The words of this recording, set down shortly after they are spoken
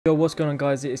Yo, what's going on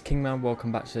guys, it is Kingman,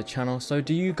 welcome back to the channel. So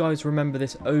do you guys remember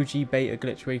this OG beta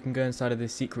glitch where you can go inside of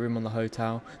this secret room on the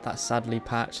hotel that's sadly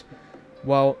patched?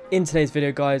 Well, in today's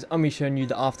video guys, I'm going to be showing you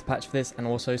the after patch for this and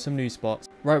also some new spots.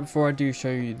 Right before I do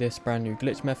show you this brand new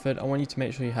glitch method, I want you to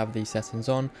make sure you have these settings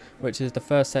on, which is the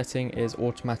first setting is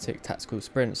automatic tactical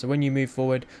sprint. So when you move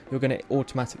forward, you're going to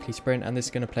automatically sprint, and this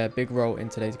is going to play a big role in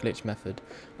today's glitch method.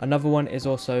 Another one is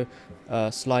also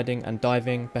sliding and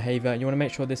diving behavior. You want to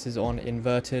make sure this is on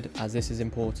inverted, as this is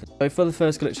important. So for the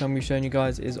first glitch I'm going to be showing you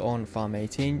guys is on farm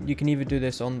 18. You can either do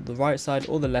this on the right side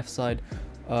or the left side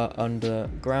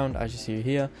underground, as you see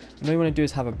here. And all you want to do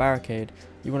is have a barricade.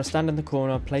 You want to stand in the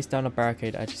corner, place down a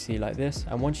barricade as you see like this,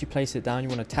 and once you place it down, you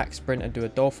want to tack sprint and do a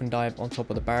dolphin dive on top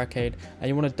of the barricade, and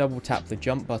you want to double tap the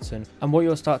jump button. And what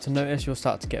you'll start to notice, you'll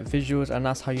start to get visuals, and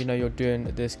that's how you know you're doing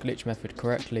this glitch method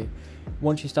correctly.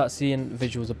 Once you start seeing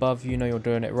visuals above, you know you're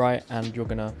doing it right, and you're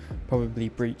gonna probably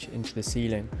breach into the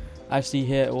ceiling. As you see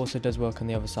here, it also does work on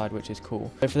the other side, which is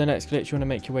cool. So for the next glitch, you want to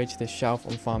make your way to this shelf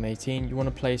on farm 18. You want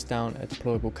to place down a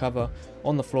deployable cover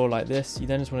on the floor like this. You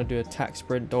then just want to do a tack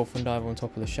sprint dolphin dive on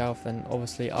top of the shelf. Then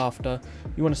obviously after,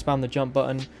 you want to spam the jump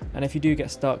button, and if you do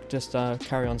get stuck, just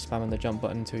carry on spamming the jump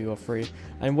button until you're free.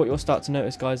 And what you'll start to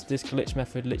notice guys, this glitch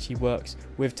method literally works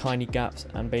with tiny gaps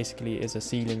and basically is a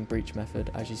ceiling breach method,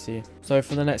 as you see. So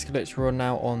for the next glitch, we're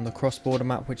now on the cross border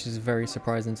map, which is very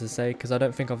surprising to say because I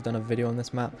don't think I've done a video on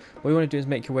this map. What you want to do is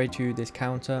make your way to this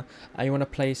counter, and you want to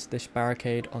place this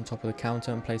barricade on top of the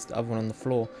counter and place the other one on the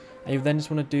floor, and you then just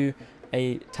want to do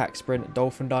a tack sprint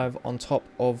dolphin dive on top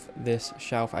of this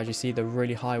shelf, as you see, the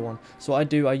really high one. So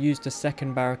what I use the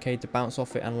second barricade to bounce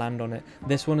off it and land on it.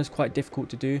 This one is quite difficult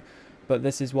to do, but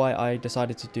this is why I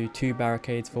decided to do 2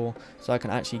 barricades for, so I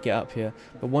can actually get up here.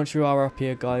 But once you are up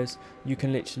here guys, you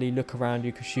can literally look around,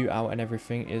 you can shoot out, and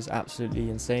everything is absolutely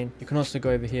insane. You can also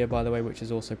go over here by the way, which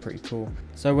is also pretty cool.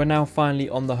 So we're now finally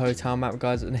on the hotel map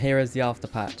guys, and here is the after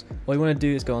patch. All you want to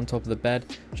do is go on top of the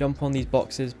bed, jump on these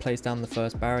boxes, place down the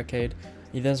first barricade.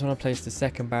 You then just want to place the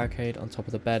second barricade on top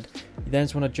of the bed. You then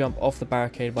just want to jump off the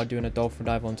barricade by doing a dolphin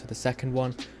dive onto the second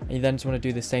one. And you then just want to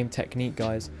do the same technique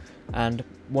guys. And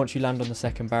once you land on the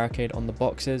second barricade on the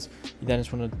boxes, you then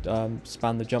just want to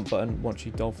spam the jump button once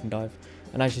you dolphin dive.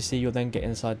 And as you see, you'll then get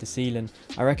inside the ceiling.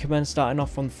 I recommend starting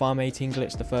off from the farm 18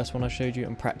 glitch, the first one I showed you,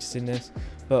 and practicing this.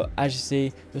 But as you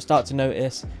see, you'll start to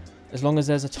notice, as long as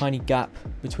there's a tiny gap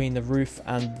between the roof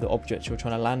and the object you're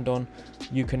trying to land on,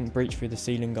 you can breach through the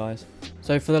ceiling guys.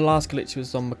 So for the last glitch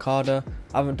was on Mercado.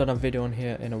 I haven't done a video on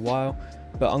here in a while,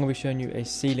 but I'm going to be showing you a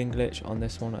ceiling glitch on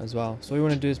this one as well. So what you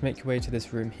want to do is make your way to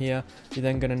this room here. You're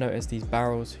then going to notice these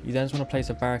barrels. You then just want to place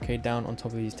a barricade down on top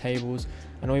of these tables,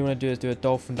 and all you want to do is do a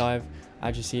dolphin dive,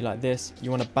 as you see like this. You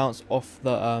want to bounce off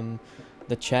the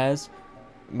chairs,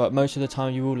 but most of the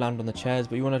time you will land on the chairs,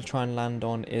 but you want to try and land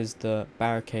on is the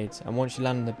barricades. And once you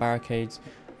land on the barricades,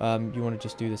 you want to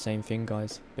just do the same thing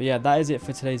guys. But yeah, that is it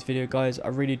for today's video guys. I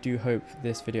really do hope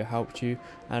this video helped you,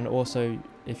 and also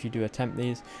if you do attempt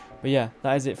these. But yeah,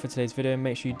 that is it for today's video.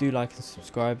 Make sure you do like and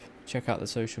subscribe. Check out the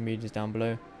social medias down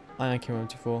below. I am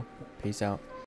Kingman24. Peace out.